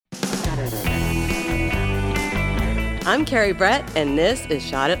I'm Carrie Brett, and this is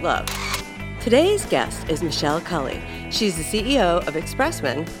Shot at Love. Today's guest is Michelle Cully. She's the CEO of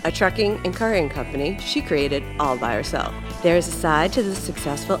Expressman, a trucking and couriering company she created all by herself. There is a side to this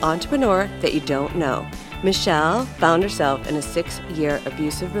successful entrepreneur that you don't know. Michelle found herself in a 6-year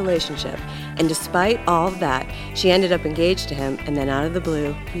abusive relationship, and despite all of that, she ended up engaged to him, and then out of the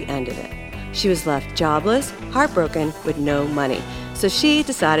blue, he ended it. She was left jobless, heartbroken, with no money, so she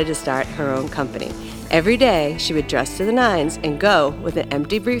decided to start her own company. Every day, she would dress to the nines and go with an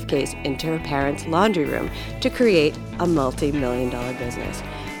empty briefcase into her parents' laundry room to create a multi-million-dollar business.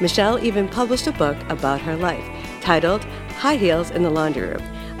 Michelle even published a book about her life, titled High Heels in the Laundry Room.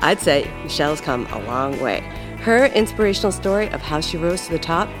 I'd say Michelle's come a long way. Her inspirational story of how she rose to the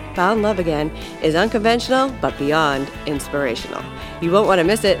top, found love again, is unconventional but beyond inspirational. You won't want to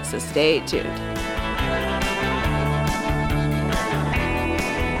miss it, so stay tuned.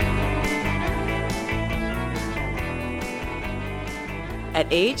 At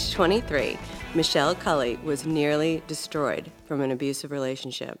age 23, Michelle Cully was nearly destroyed from an abusive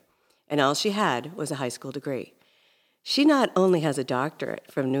relationship, and all she had was a high school degree. She not only has a doctorate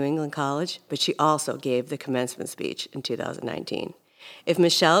from New England College, but she also gave the commencement speech in 2019. If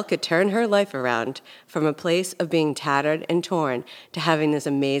Michelle could turn her life around from a place of being tattered and torn to having this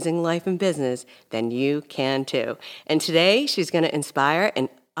amazing life and business, then you can too. And today, she's going to inspire and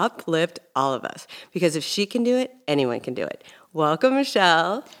uplift all of us, because if she can do it, anyone can do it. Welcome,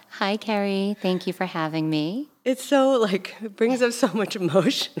 Michelle. Hi, Carrie. Thank you for having me. It's so, it brings up so much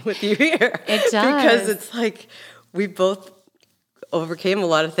emotion with you here. It does. Because it's we both overcame a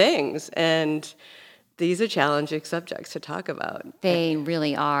lot of things, and these are challenging subjects to talk about. They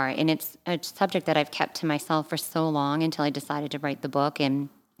really are. And it's a subject that I've kept to myself for so long until I decided to write the book and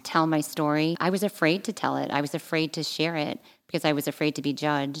tell my story. I was afraid to tell it. I was afraid to share it because I was afraid to be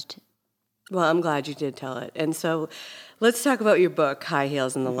judged. Well, I'm glad you did tell it. And so let's talk about your book, High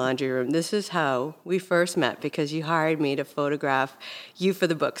Heels in the Laundry Room. This is how we first met, because you hired me to photograph you for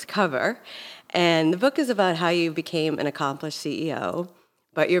the book's cover. And the book is about how you became an accomplished CEO,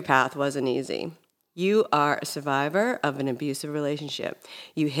 but your path wasn't easy. You are a survivor of an abusive relationship.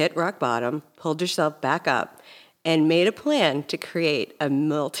 You hit rock bottom, pulled yourself back up, and made a plan to create a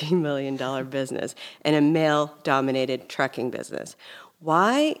multi-million-dollar business and a male-dominated trucking business.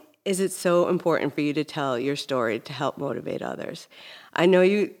 Why is it so important for you to tell your story to help motivate others? I know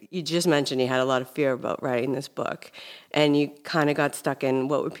you just mentioned you had a lot of fear about writing this book, and you kind of got stuck in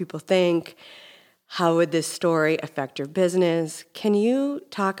what would people think? How would this story affect your business? Can you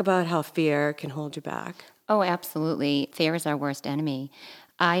talk about how fear can hold you back? Oh, absolutely. Fear is our worst enemy.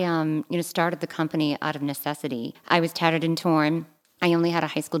 I started the company out of necessity. I was tattered and torn. I only had a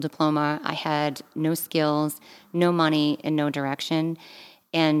high school diploma. I had no skills, no money, and no direction,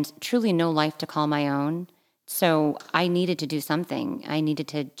 and truly no life to call my own. So I needed to do something. I needed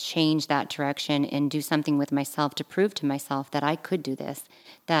to change that direction and do something with myself to prove to myself that I could do this,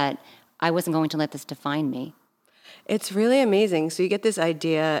 that I wasn't going to let this define me. It's really amazing. So you get this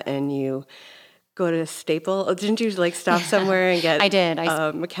idea and you go to Staples. Didn't you stop somewhere and get I did.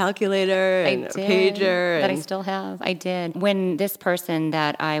 A calculator and a pager? That I still have. I did. When this person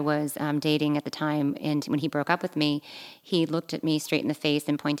that I was dating at the time, and when he broke up with me, he looked at me straight in the face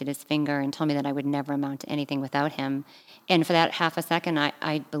and pointed his finger and told me that I would never amount to anything without him. And for that half a second,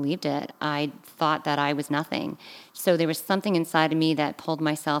 I believed it. I thought that I was nothing. So there was something inside of me that pulled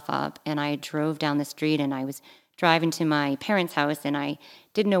myself up, and I drove down the street, and I was driving to my parents' house, and I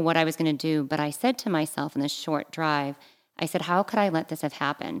didn't know what I was going to do, but I said to myself in this short drive, I said, how could I let this have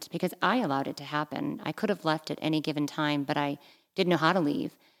happened? Because I allowed it to happen. I could have left at any given time, but I didn't know how to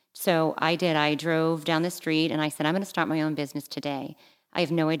leave. So I did. I drove down the street, and I said, I'm going to start my own business today. I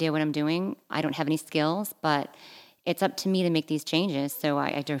have no idea what I'm doing. I don't have any skills, but it's up to me to make these changes. So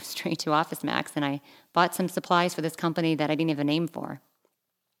I drove straight to Office Max, and I bought some supplies for this company that I didn't have a name for.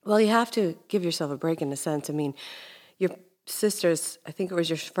 Well, you have to give yourself a break in a sense. I mean, your sisters, I think it was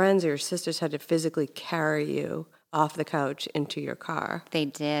your friends or your sisters, had to physically carry you off the couch into your car. They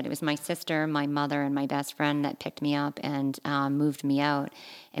did. It was my sister, my mother, and my best friend that picked me up and moved me out.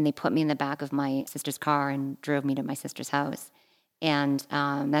 And they put me in the back of my sister's car and drove me to my sister's house. And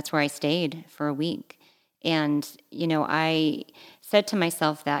that's where I stayed for a week. And, I said to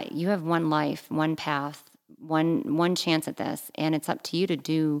myself that you have one life, one path, one chance at this, and it's up to you to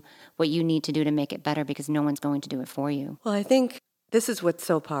do what you need to do to make it better, because no one's going to do it for you. Well, I think this is what's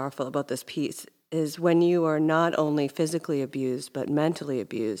so powerful about this piece, is when you are not only physically abused, but mentally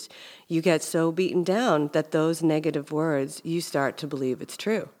abused, you get so beaten down that those negative words, you start to believe it's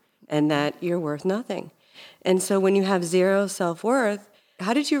true and that you're worth nothing. And so when you have zero self-worth,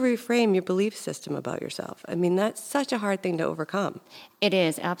 How did you reframe your belief system about yourself? I mean, that's such a hard thing to overcome. It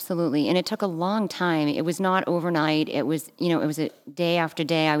is, absolutely. And it took a long time. It was not overnight. It was, it was a day after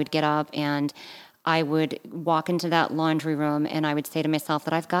day I would get up and I would walk into that laundry room and I would say to myself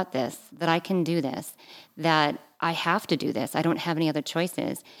that I've got this, that I can do this, that I have to do this. I don't have any other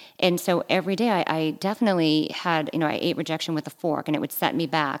choices. And so every day I definitely had, I ate rejection with a fork, and it would set me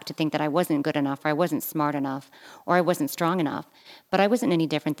back to think that I wasn't good enough, or I wasn't smart enough, or I wasn't strong enough. But I wasn't any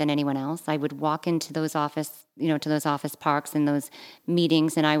different than anyone else. I would walk into those office, to those office parks and those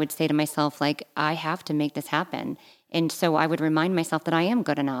meetings, and I would say to myself, like, I have to make this happen. And so I would remind myself that I am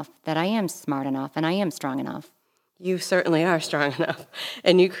good enough, that I am smart enough, and I am strong enough. You certainly are strong enough.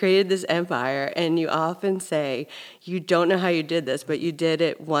 And you created this empire, and you often say you don't know how you did this, but you did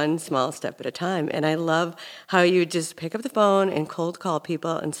it one small step at a time. And I love how you just pick up the phone and cold call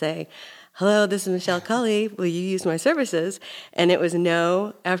people and say, hello, this is Michelle Cully. Will you use my services? And it was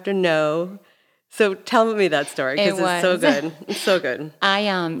no after no. So tell me that story, because it's so good. It's so good.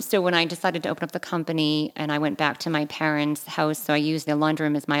 So when I decided to open up the company and I went back to my parents' house, so I used the laundry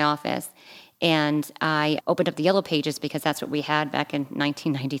room as my office. And I opened up the Yellow Pages because that's what we had back in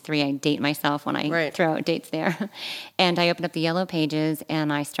 1993. I date myself when I throw out dates there. And I opened up the Yellow Pages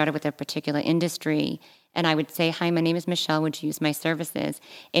and I started with a particular industry. And I would say, hi, my name is Michelle. Would you use my services?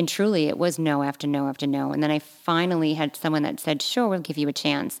 And truly, it was no after no after no. And then I finally had someone that said, sure, we'll give you a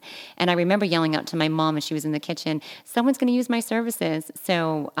chance. And I remember yelling out to my mom as she was in the kitchen, someone's going to use my services.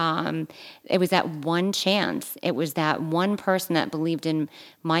 So it was that one chance. It was that one person that believed in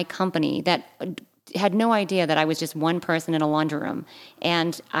my company that had no idea that I was just one person in a laundry room.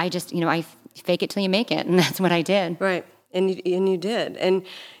 And I just, I fake it till you make it. And that's what I did. Right. And you did. And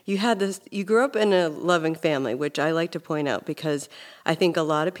you had this, you grew up in a loving family, which I like to point out because I think a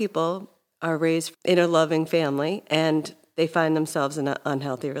lot of people are raised in a loving family and they find themselves in an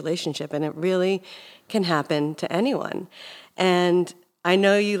unhealthy relationship. And it really can happen to anyone. And I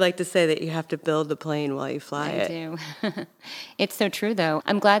know you like to say that you have to build the plane while you fly it. I do. It's so true, though.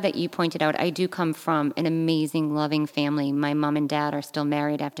 I'm glad that you pointed out I do come from an amazing, loving family. My mom and dad are still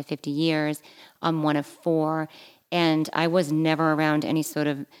married after 50 years. I'm one of 4. And I was never around any sort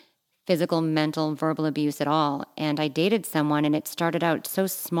of physical, mental, verbal abuse at all. And I dated someone, and it started out so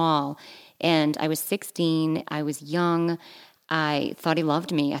small. And I was 16. I was young. I thought he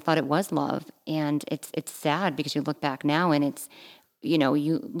loved me. I thought it was love. And it's sad because you look back now, and it's,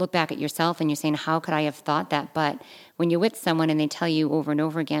 you look back at yourself and you're saying, how could I have thought that? But when you're with someone and they tell you over and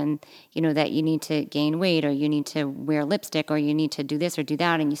over again, that you need to gain weight, or you need to wear lipstick, or you need to do this or do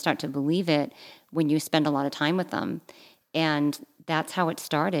that, and you start to believe it when you spend a lot of time with them. And that's how it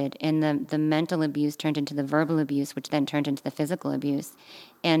started. And the mental abuse turned into the verbal abuse, which then turned into the physical abuse.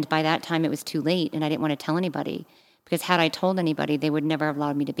 And by that time, it was too late, and I didn't want to tell anybody. Because had I told anybody, they would never have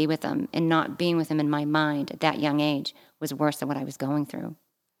allowed me to be with them. And not being with them in my mind at that young age was worse than what I was going through.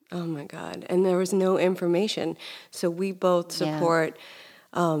 Oh, my God. And there was no information. So we both support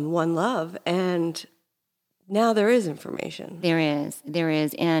One Love. And now there is information. There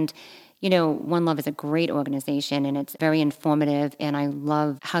is. And One Love is a great organization, and it's very informative, and I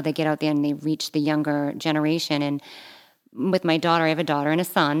love how they get out there and they reach the younger generation. And with my daughter, I have a daughter and a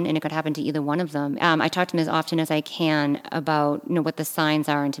son, and it could happen to either one of them. I talk to them as often as I can about what the signs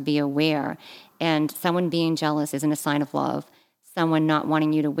are and to be aware. And someone being jealous isn't a sign of love. Someone not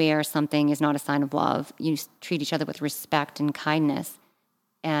wanting you to wear something is not a sign of love. You treat each other with respect and kindness,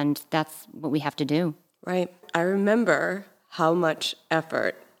 and that's what we have to do. Right. I remember how much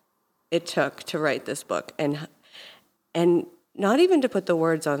effort it took to write this book, and not even to put the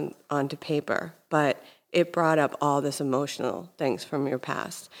words onto paper, but it brought up all this emotional things from your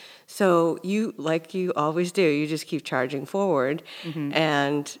past. So you, like you always do, you just keep charging forward,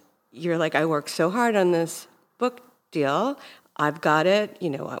 and you're like, I worked so hard on this book deal. I've got it.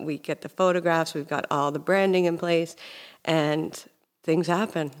 We get the photographs. We've got all the branding in place, and things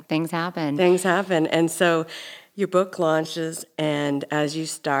happen. And so your book launches, and as you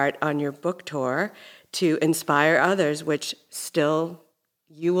start on your book tour to inspire others, which still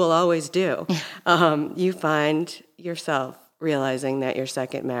you will always do, you find yourself realizing that your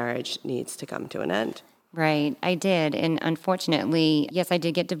second marriage needs to come to an end. Right, I did. And unfortunately, yes, I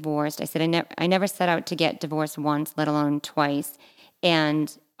did get divorced. I said I never set out to get divorced once, let alone twice.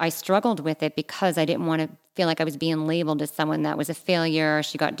 And I struggled with it because I didn't want to feel like I was being labeled as someone that was a failure.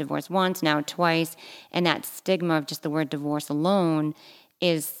 She got divorced once, now twice. And that stigma of just the word divorce alone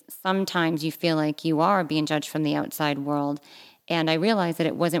is sometimes you feel like you are being judged from the outside world. And I realized that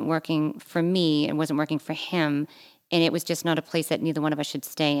it wasn't working for me, it wasn't working for him, and it was just not a place that neither one of us should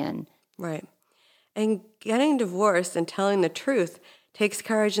stay in. Right. And getting divorced and telling the truth takes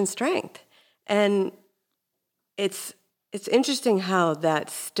courage and strength. And it's interesting how that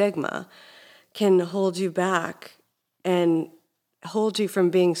stigma can hold you back and hold you from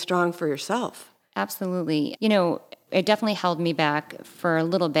being strong for yourself. Absolutely. It definitely held me back for a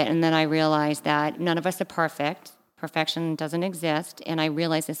little bit. And then I realized that none of us are perfect. Perfection doesn't exist. And I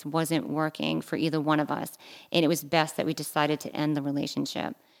realized this wasn't working for either one of us. And it was best that we decided to end the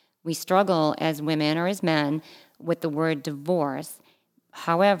relationship. We struggle as women or as men with the word divorce.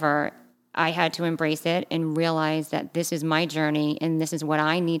 However, I had to embrace it and realize that this is my journey and this is what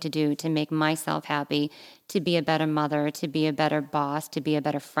I need to do to make myself happy, to be a better mother, to be a better boss, to be a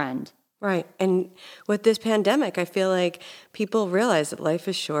better friend. Right. And with this pandemic, I feel like people realize that life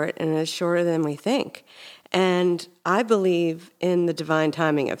is short and it's shorter than we think. And I believe in the divine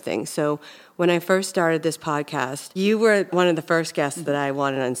timing of things. So when I first started this podcast, you were one of the first guests that I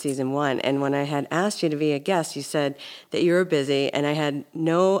wanted on season 1. And when I had asked you to be a guest, you said that you were busy, and I had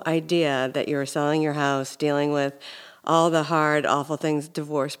no idea that you were selling your house, dealing with all the hard, awful things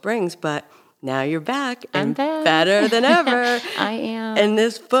divorce brings. But now you're back and I'm back. better than ever. I am. And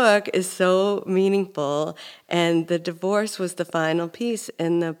this book is so meaningful. And the divorce was the final piece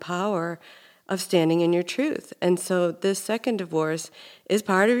in the power of standing in your truth. And so this second divorce is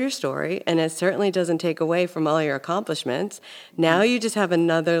part of your story, and it certainly doesn't take away from all your accomplishments. Now you just have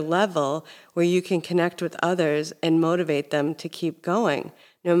another level where you can connect with others and motivate them to keep going,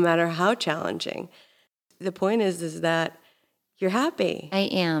 no matter how challenging. The point is that you're happy. I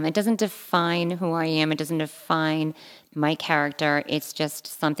am. It doesn't define who I am. It doesn't define my character. It's just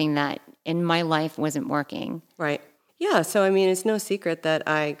something that in my life wasn't working. Right. Yeah, so I mean, it's no secret that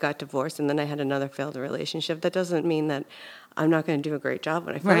I got divorced and then I had another failed relationship. That doesn't mean that I'm not going to do a great job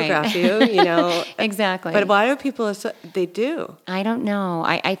when I photograph you, Exactly. But why do people, they do? I don't know.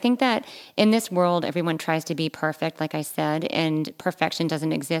 I think that in this world, everyone tries to be perfect, like I said, and perfection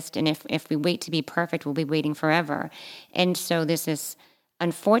doesn't exist. And if we wait to be perfect, we'll be waiting forever. And so this is,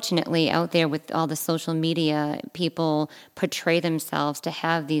 unfortunately, out there with all the social media, people portray themselves to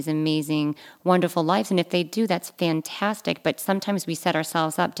have these amazing, wonderful lives. And if they do, that's fantastic. But sometimes we set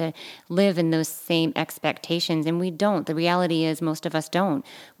ourselves up to live in those same expectations, and we don't. The reality is most of us don't.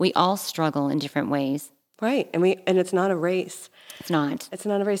 We all struggle in different ways. Right. And it's not a race. It's not. It's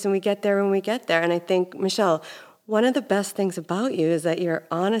not a race, and we get there when we get there. And I think, Michelle, one of the best things about you is that your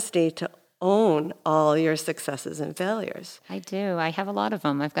honesty to own all your successes and failures. I do. I have a lot of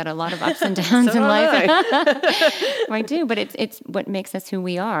them. I've got a lot of ups and downs in life. I do, but it's what makes us who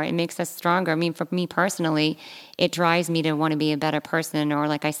we are. It makes us stronger. I mean, for me personally, it drives me to want to be a better person, or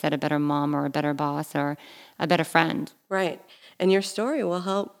like I said, a better mom or a better boss or a better friend. Right. And your story will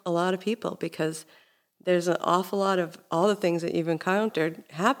help a lot of people because there's an awful lot of all the things that you've encountered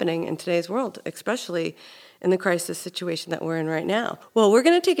happening in today's world, especially in the crisis situation that we're in right now. Well, we're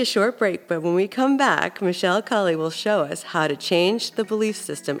going to take a short break, but when we come back, Michelle Cully will show us how to change the belief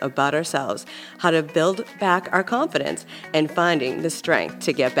system about ourselves, how to build back our confidence, and finding the strength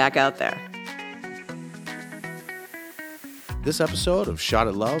to get back out there. This episode of Shot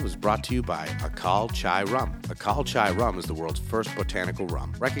at Love is brought to you by Akal Chai Rum. Akal Chai Rum is the world's first botanical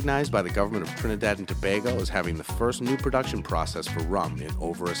rum, recognized by the government of Trinidad and Tobago as having the first new production process for rum in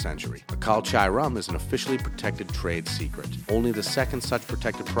over a century. Akal Chai Rum is an officially protected trade secret, only the second such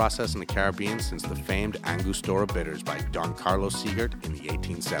protected process in the Caribbean since the famed Angostura bitters by Don Carlos Siegert in the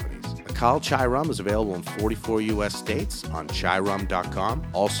 1870s. Akal Chai Rum is available in 44 U.S. states on chairum.com,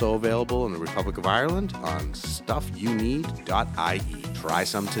 also available in the Republic of Ireland on stuffyouneed.ie. Try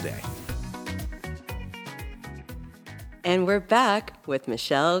some today. And we're back with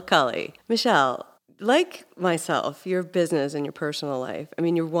Michelle Cully. Michelle, like myself, your business and your personal life, I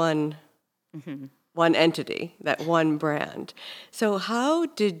mean, you're one entity, that one brand. So how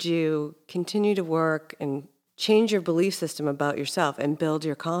did you continue to work and change your belief system about yourself and build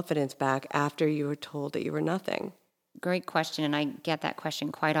your confidence back after you were told that you were nothing? Great question, and I get that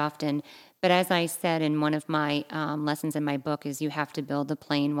question quite often. But as I said in one of my lessons in my book is you have to build the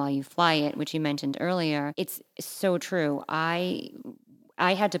plane while you fly it, which you mentioned earlier. It's so true. I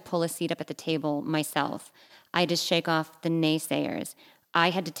had to pull a seat up at the table myself. I had to shake off the naysayers.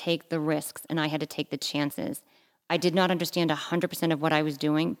 I had to take the risks, and I had to take the chances. I did not understand 100% of what I was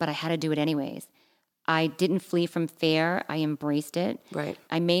doing, but I had to do it anyways. I didn't flee from fear. I embraced it. Right.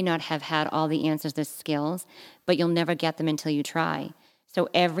 I may not have had all the answers, the skills, but you'll never get them until you try. So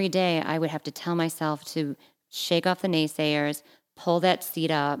every day I would have to tell myself to shake off the naysayers, pull that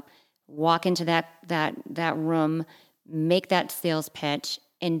seat up, walk into that room, make that sales pitch,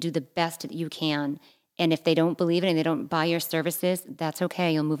 and do the best that you can. And if they don't believe it and they don't buy your services, that's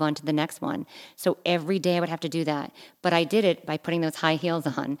okay. You'll move on to the next one. So every day I would have to do that. But I did it by putting those high heels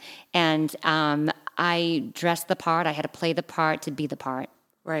on. And I dressed the part. I had to play the part to be the part.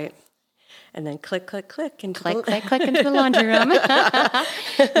 Right. And then click, click, click. Click, click, click into the laundry room.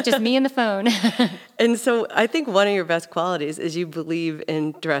 Just me and the phone. And so I think one of your best qualities is you believe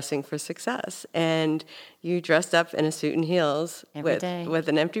in dressing for success. And you dressed up in a suit and heels Every day. with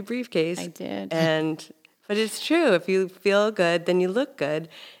an empty briefcase. I did. But it's true. If you feel good, then you look good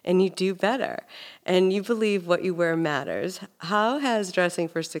and you do better. And you believe what you wear matters. How has dressing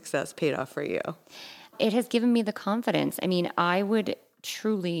for success paid off for you? It has given me the confidence. I mean, I would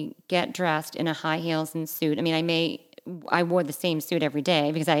truly get dressed in a high heels and suit. I mean, I wore the same suit every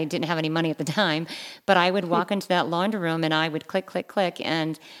day because I didn't have any money at the time, but I would walk into that laundry room and I would click, click, click,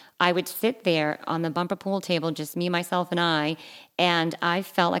 and I would sit there on the bumper pool table, just me, myself, and I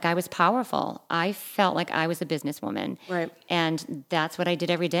felt like I was powerful. I felt like I was a businesswoman. Right. And that's what I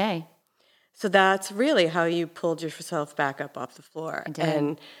did every day. So that's really how you pulled yourself back up off the floor. I did.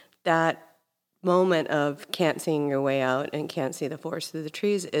 And that moment of can't seeing your way out and can't see the forest through the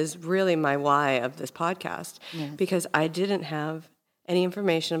trees is really my why of this podcast. Yes. Because I didn't have any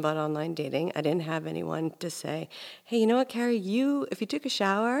information about online dating. I didn't have anyone to say, hey, you know what, Carrie, if you took a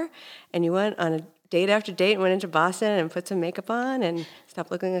shower and you went on a date after date and went into Boston and put some makeup on and stopped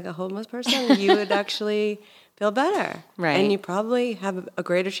looking like a homeless person, you would actually feel better. Right. And you probably have a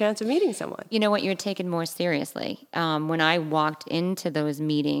greater chance of meeting someone. You know what? You're taken more seriously. When I walked into those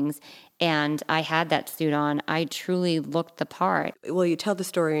meetings and I had that suit on, I truly looked the part. Well, you tell the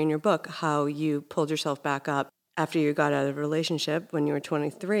story in your book how you pulled yourself back up after you got out of a relationship when you were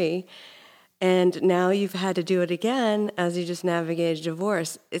 23, and now you've had to do it again as you just navigated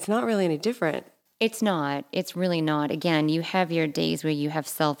divorce. It's not really any different. It's not. It's really not. Again, you have your days where you have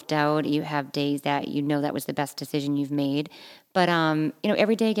self-doubt. You have days that you know that was the best decision you've made. But,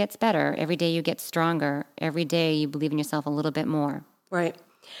 every day gets better. Every day you get stronger. Every day you believe in yourself a little bit more. Right.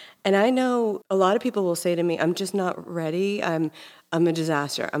 And I know a lot of people will say to me, I'm just not ready. I'm a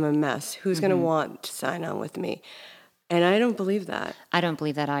disaster. I'm a mess. Who's going to want to sign on with me? And I don't believe that. I don't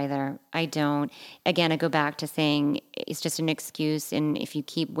believe that either. I don't. Again, I go back to saying it's just an excuse. And if you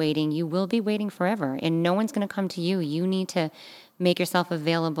keep waiting, you will be waiting forever. And no one's going to come to you. You need to make yourself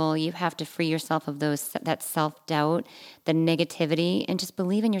available. You have to free yourself of that self-doubt, the negativity, and just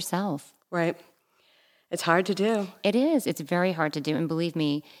believe in yourself. Right. It's hard to do. It is. It's very hard to do. And believe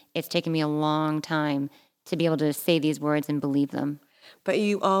me, it's taken me a long time to be able to say these words and believe them. But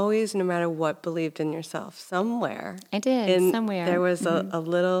you always, no matter what, believed in yourself somewhere. I did, somewhere. There was a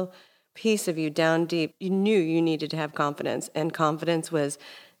little piece of you down deep. You knew you needed to have confidence, and confidence was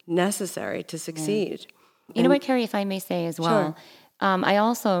necessary to succeed. You know what, Carrie, if I may say as well, Sure. I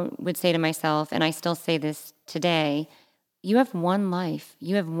also would say to myself, and I still say this today, you have one life.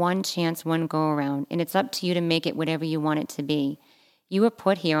 You have one chance, one go-around, and it's up to you to make it whatever you want it to be. You were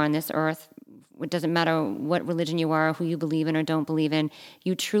put here on this earth. It doesn't matter what religion you are, who you believe in or don't believe in.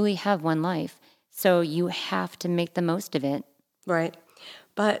 You truly have one life. So you have to make the most of it. Right.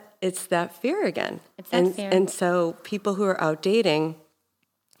 But it's that fear again. It's that fear. And so people who are out dating,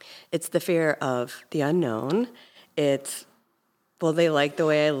 it's the fear of the unknown. It's, will they like the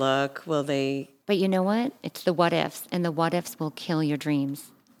way I look? Will they... But you know what? It's the what ifs, and the what ifs will kill your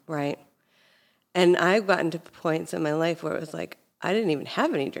dreams. Right. And I've gotten to points in my life where it was like, I didn't even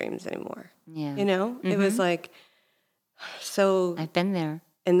have any dreams anymore. Yeah. You know, it was like, so. I've been there.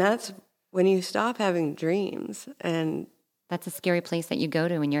 And that's when you stop having dreams. And that's a scary place that you go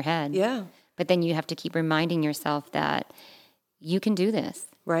to in your head. Yeah. But then you have to keep reminding yourself that you can do this.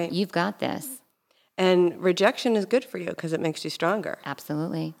 Right. You've got this. And rejection is good for you because it makes you stronger.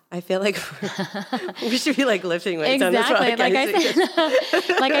 Absolutely. I feel like we should be like lifting weights on this Exactly.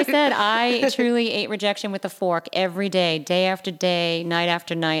 podcast. Like I said, I truly ate rejection with a fork every day after day, night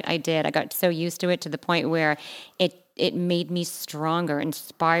after night. I did. I got so used to it to the point where it made me stronger,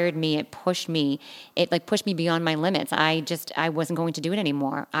 inspired me, it pushed me. It like pushed me beyond my limits. I wasn't going to do it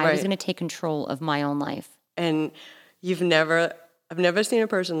anymore. I was going to take control of my own life. And I've never seen a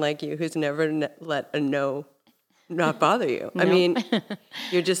person like you who's never let a no not bother you. No. I mean,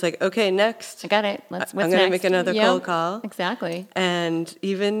 you're just like, okay, next. I got it. I'm going to make another cold call. Exactly. And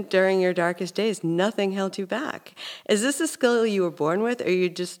even during your darkest days, nothing held you back. Is this a skill you were born with, or you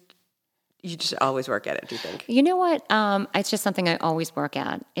just always work at it, do you think? You know what? It's just something I always work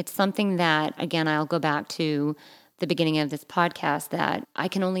at. It's something that, again, I'll go back to the beginning of this podcast, that I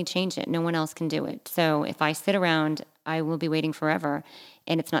can only change it. No one else can do it. So if I sit around, I will be waiting forever,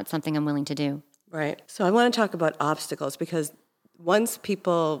 and it's not something I'm willing to do. Right. So I want to talk about obstacles, because once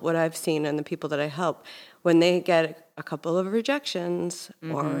people, what I've seen and the people that I help, when they get a couple of rejections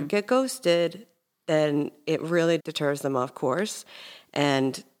or get ghosted, then it really deters them off course.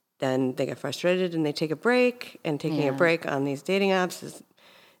 And then they get frustrated and they take a break. And taking a break on these dating apps is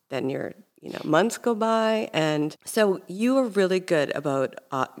then months go by. And so you are really good about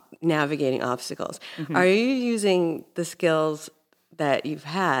navigating obstacles. Are you using the skills that you've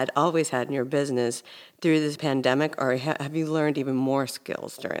always had in your business through this pandemic, or have you learned even more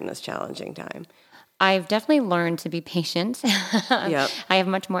skills during this challenging time? I've definitely learned to be patient. Yep. I have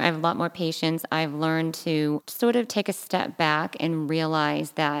a lot more patience. I've learned to sort of take a step back and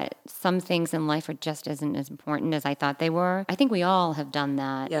realize that some things in life are just isn't as important as I thought they were. I think we all have done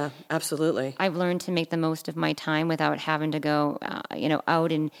that. Yeah, absolutely. I've learned to make the most of my time without having to go,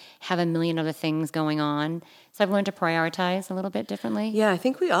 out and have a million other things going on. So I've learned to prioritize a little bit differently. Yeah, I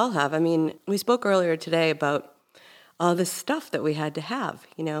think we all have. I mean, we spoke earlier today about all the stuff that we had to have.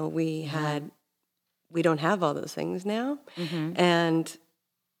 We don't have all those things now. And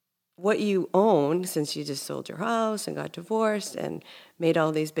what you own, since you just sold your house and got divorced and made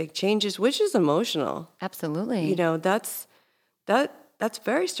all these big changes, which is emotional. Absolutely. That's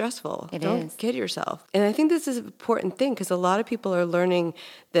very stressful. Don't kid yourself. And I think this is an important thing because a lot of people are learning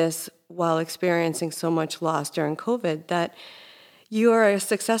this while experiencing so much loss during COVID, that you are a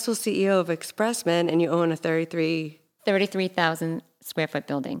successful CEO of Expressman and you own a 33,000 square foot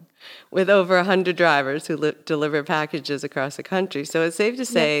building with over 100 drivers who deliver packages across the country. So it's safe to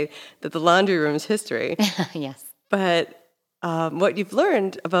say that the laundry room is history. Yes. But what you've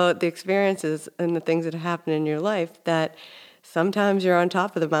learned about the experiences and the things that happen in your life, that sometimes you're on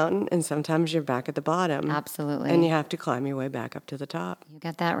top of the mountain and sometimes you're back at the bottom. Absolutely. And you have to climb your way back up to the top. You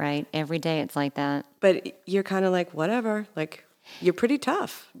got that right. Every day it's like that. But you're kind of like, whatever, like you're pretty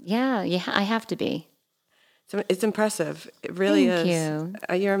tough. Yeah, I have to be. So it's impressive. It really is. Thank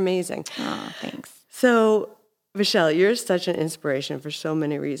you. You're amazing. Oh, thanks. So, Michelle, you're such an inspiration for so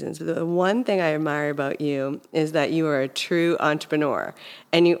many reasons. The one thing I admire about you is that you are a true entrepreneur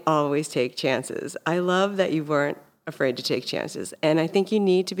and you always take chances. I love that you weren't afraid to take chances. And I think you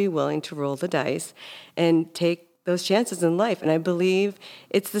need to be willing to roll the dice and take those chances in life. And I believe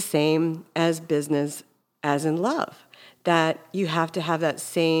it's the same as business as in love, that you have to have that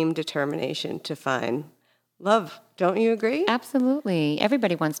same determination to find love. Don't you agree? Absolutely.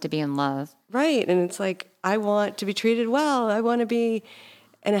 Everybody wants to be in love. Right. And it's like, I want to be treated well. I want to be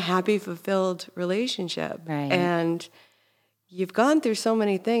in a happy, fulfilled relationship. Right. And you've gone through so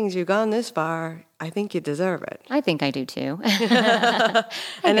many things. You've gone this far. I think you deserve it. I think I do too. I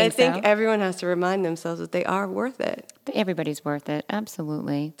think everyone has to remind themselves that they are worth it. Everybody's worth it.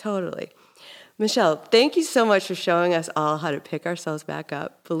 Absolutely. Totally. Michelle, thank you so much for showing us all how to pick ourselves back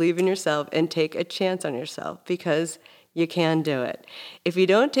up, believe in yourself, and take a chance on yourself, because you can do it. If you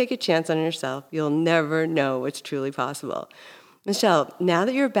don't take a chance on yourself, you'll never know what's truly possible. Michelle, now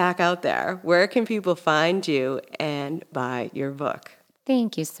that you're back out there, where can people find you and buy your book?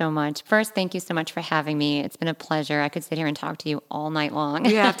 Thank you so much. First, thank you so much for having me. It's been a pleasure. I could sit here and talk to you all night long.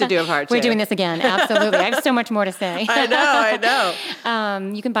 We have to do a part two. We're doing this again. Absolutely. I have so much more to say. I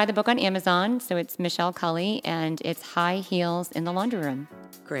know. You can buy the book on Amazon. So it's Michelle Cully, and it's High Heels in the Laundry Room.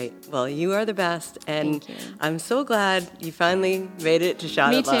 Great. Well, you are the best. And Thank you. I'm so glad you finally made it to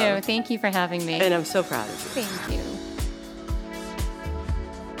Shot at Love. Me too. Thank you for having me. And I'm so proud of you. Thank you.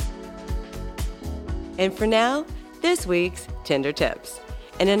 And for now, this week's Tinder Tips.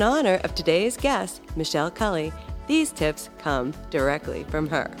 And in honor of today's guest, Michelle Cully, these tips come directly from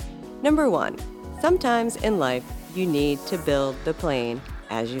her. Number 1, sometimes in life, you need to build the plane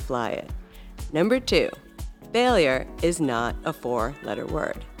as you fly it. Number 2, failure is not a 4-letter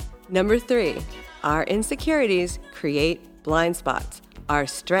word. Number 3, our insecurities create blind spots. Our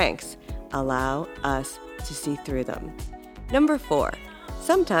strengths allow us to see through them. Number 4,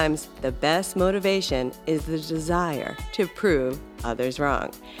 sometimes the best motivation is the desire to prove others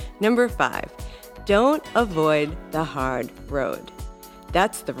wrong. Number 5, don't avoid the hard road.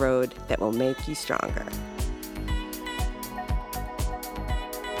 That's the road that will make you stronger.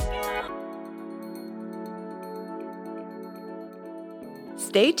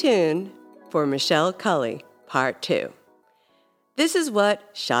 Stay tuned for Michelle Cully, Part 2. This is what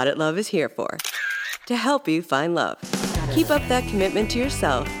Shot at Love is here for, to help you find love. Keep up that commitment to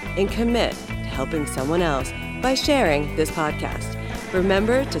yourself and commit to helping someone else by sharing this podcast.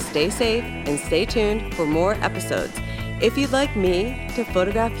 Remember to stay safe and stay tuned for more episodes. If you'd like me to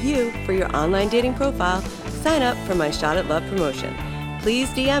photograph you for your online dating profile, sign up for my Shot at Love promotion. Please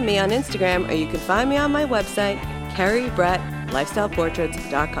DM me on Instagram, or you can find me on my website, carriebrett.com.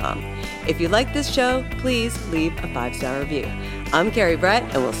 lifestyleportraits.com. If you like this show, please leave a 5-star review. I'm Carrie Brett,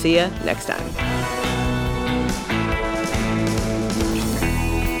 and we'll see you next time.